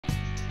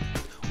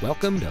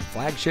Welcome to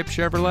Flagship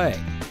Chevrolet,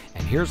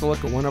 and here's a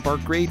look at one of our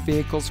great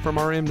vehicles from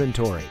our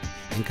inventory,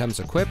 and comes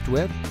equipped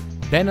with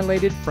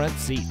ventilated front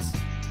seats,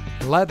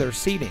 leather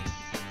seating,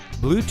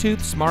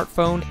 Bluetooth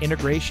smartphone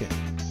integration,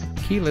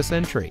 keyless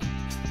entry,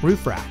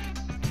 roof rack,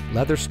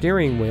 leather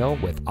steering wheel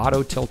with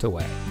auto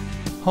tilt-away,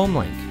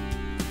 HomeLink,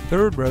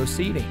 third row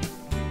seating,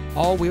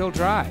 all-wheel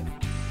drive,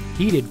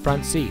 heated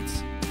front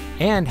seats,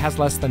 and has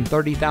less than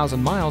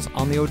 30,000 miles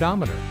on the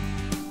odometer.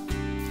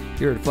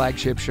 Here at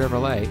Flagship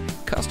Chevrolet,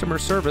 customer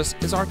service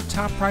is our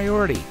top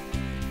priority.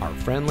 Our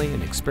friendly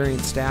and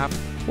experienced staff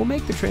will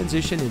make the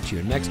transition into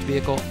your next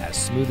vehicle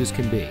as smooth as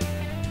can be.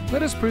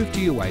 Let us prove to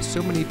you why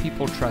so many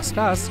people trust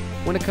us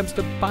when it comes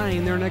to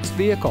buying their next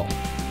vehicle,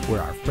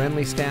 where our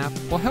friendly staff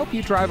will help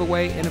you drive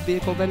away in a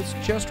vehicle that is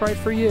just right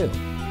for you.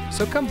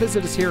 So come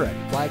visit us here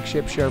at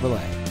Flagship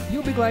Chevrolet.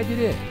 You'll be glad you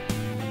did.